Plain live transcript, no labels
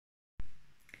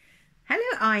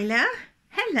Isla.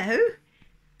 Hello.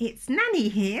 It's Nanny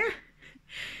here.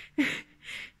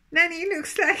 Nanny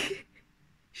looks like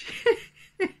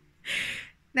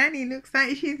Nanny looks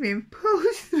like she's been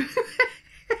pulled through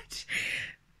it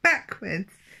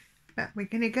backwards. But we're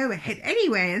going to go ahead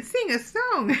anyway and sing a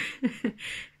song.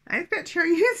 I bet you're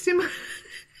used to my...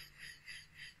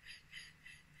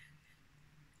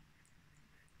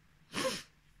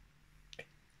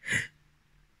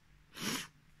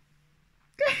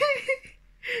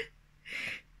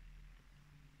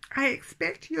 I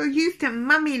expect you're used to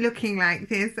Mummy looking like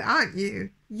this, aren't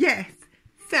you? Yes.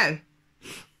 So,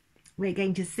 we're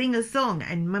going to sing a song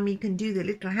and Mummy can do the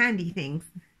little handy things.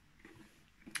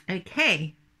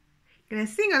 Okay. Gonna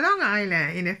sing along,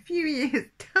 Isla, in a few years'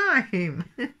 time.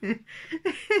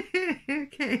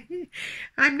 Okay.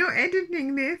 I'm not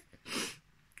editing this.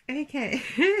 Okay.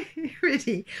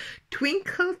 Ready?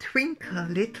 Twinkle, twinkle,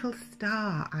 little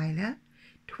star, Isla.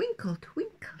 Twinkle,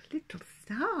 twinkle, little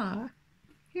star.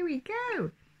 Here we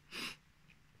go.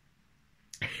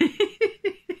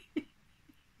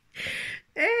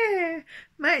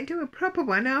 Might do a proper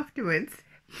one afterwards.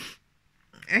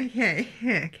 Okay,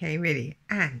 okay, ready.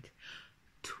 And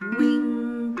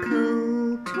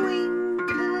twinkle,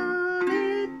 twinkle,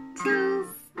 little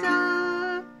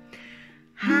star,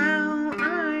 how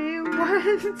I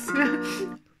wonder.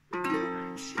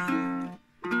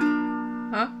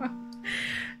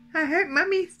 I hope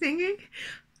Mummy's singing.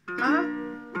 Up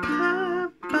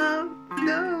above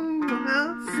the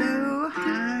world so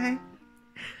high.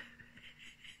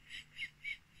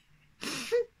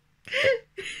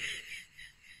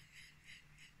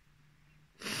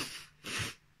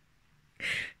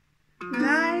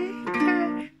 Like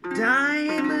a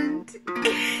diamond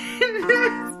in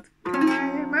the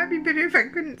sky. It might be better if I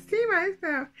couldn't see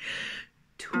myself.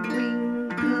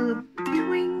 Twinkle,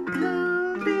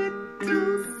 twinkle,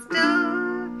 little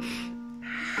star,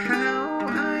 how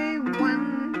I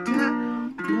wonder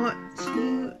what you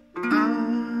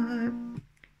are.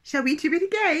 Shall we do it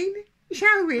again?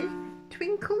 Shall we?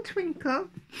 Twinkle, twinkle.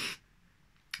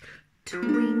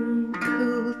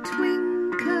 Twinkle,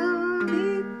 twinkle,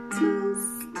 little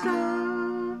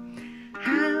star,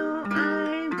 how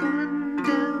I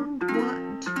wonder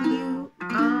what you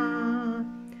are.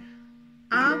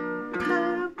 Up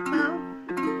above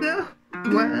the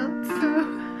world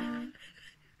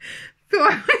so I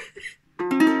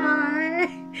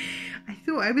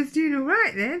thought I was doing all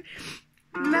right then.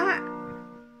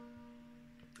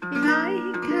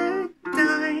 Like a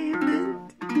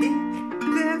diamond in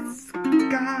the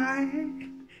sky.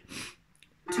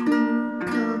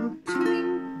 Twinkle,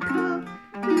 twinkle,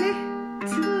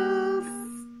 little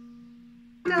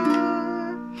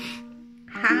star,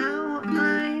 how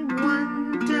I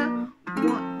wonder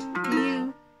what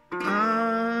you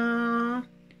are.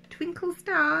 Twinkle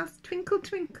stars, twinkle,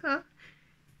 twinkle.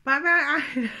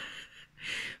 Bye-bye.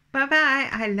 Bye-bye.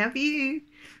 I love you.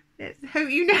 Let's hope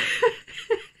you never...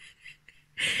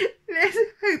 Let's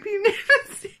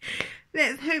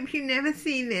hope you never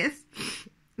see this.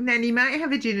 Nanny might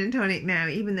have a gin and tonic now,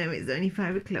 even though it's only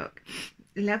 5 o'clock.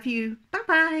 Love you.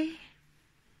 Bye-bye.